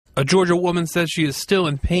A Georgia woman says she is still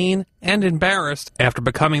in pain and embarrassed after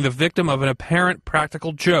becoming the victim of an apparent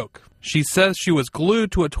practical joke. She says she was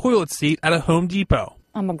glued to a toilet seat at a Home Depot.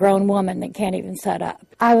 I'm a grown woman that can't even sit up.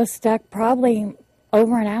 I was stuck probably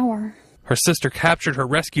over an hour. Her sister captured her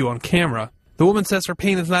rescue on camera. The woman says her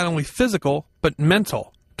pain is not only physical, but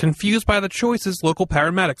mental, confused by the choices local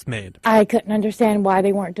paramedics made. I couldn't understand why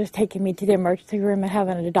they weren't just taking me to the emergency room and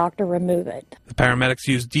having a doctor remove it. The paramedics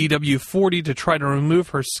used DW-40 to try to remove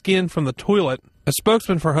her skin from the toilet. A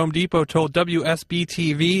spokesman for Home Depot told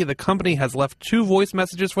WSB-TV the company has left 2 voice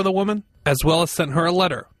messages for the woman, as well as sent her a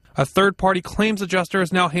letter. A third-party claims adjuster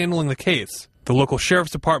is now handling the case. The local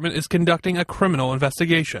sheriff's department is conducting a criminal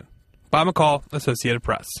investigation. Bob McCall, Associated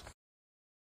Press.